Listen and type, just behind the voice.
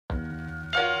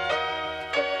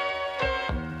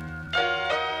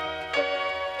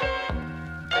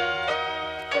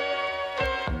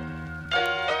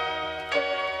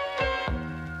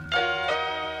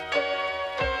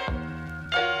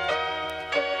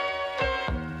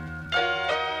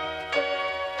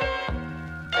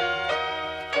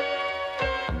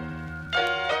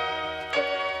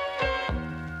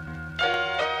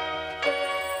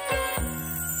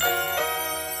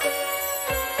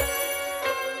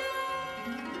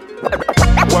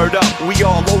Word up, we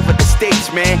all over the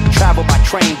states, man. Travel by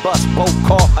train, bus, boat,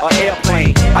 car, or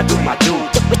airplane. I do my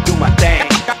thing.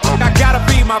 I gotta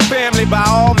feed my family by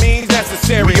all means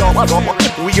necessary. We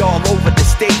all over the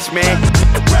states, man.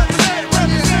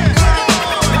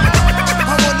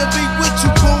 I wanna be with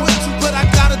you, boo, but I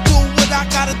gotta do what I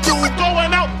gotta do.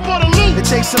 Going out for the loot. It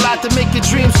takes a lot to make your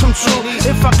dreams come true.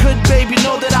 If I could, baby,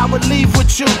 know that I would leave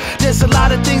with you. There's a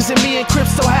lot of things that me and Crip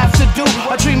still have to do.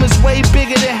 Our dream is way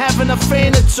bigger than having a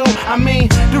fan or two. I mean,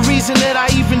 the reason that I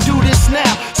even do this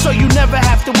now, so you never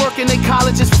have to work and in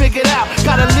college is figured out.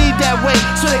 Gotta lead that way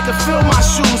so they can fill my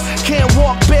shoes. Can't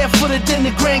walk barefooted, then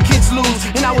the grandkids lose.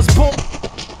 And I was born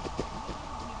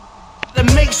to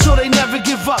make sure they never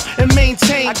give up and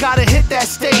maintain. I gotta hit that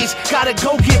stage, gotta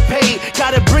go get paid,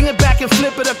 gotta bring it back and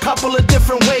flip it a couple of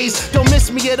different ways. Don't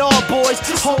miss me at all, boys,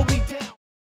 just hold me down.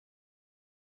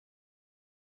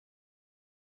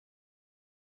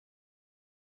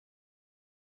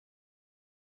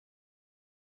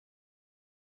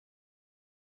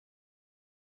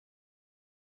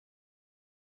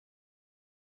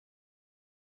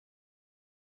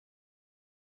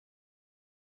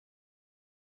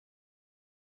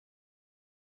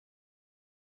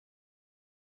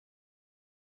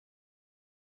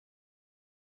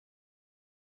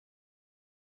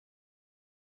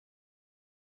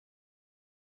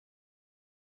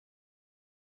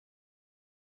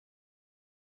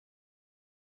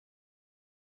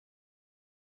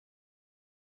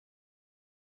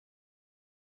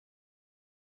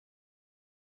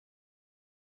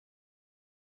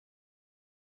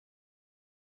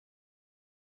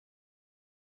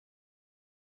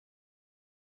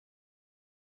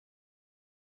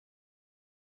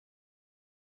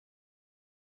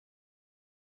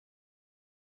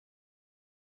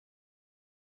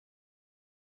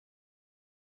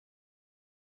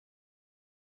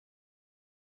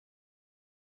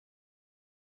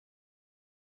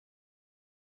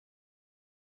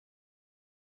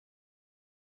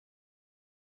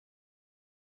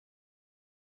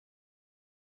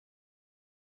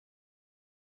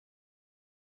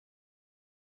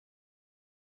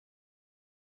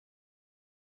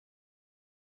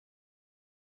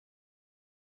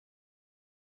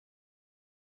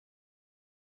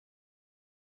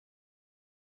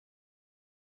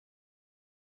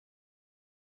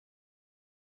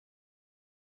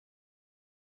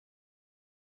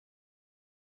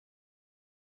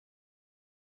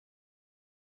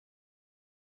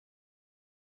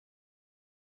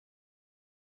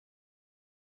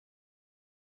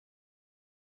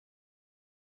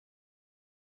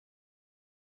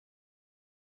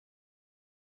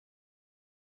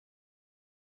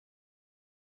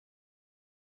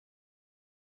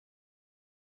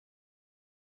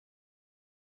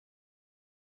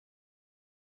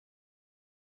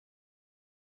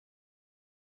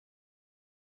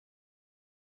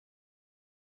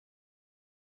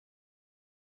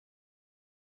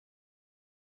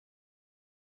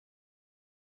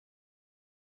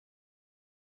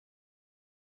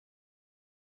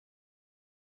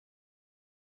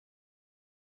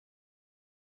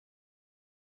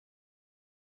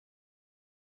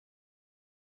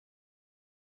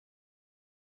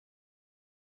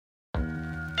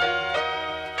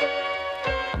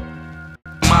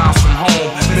 Miles from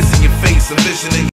home, missing your face, envisioning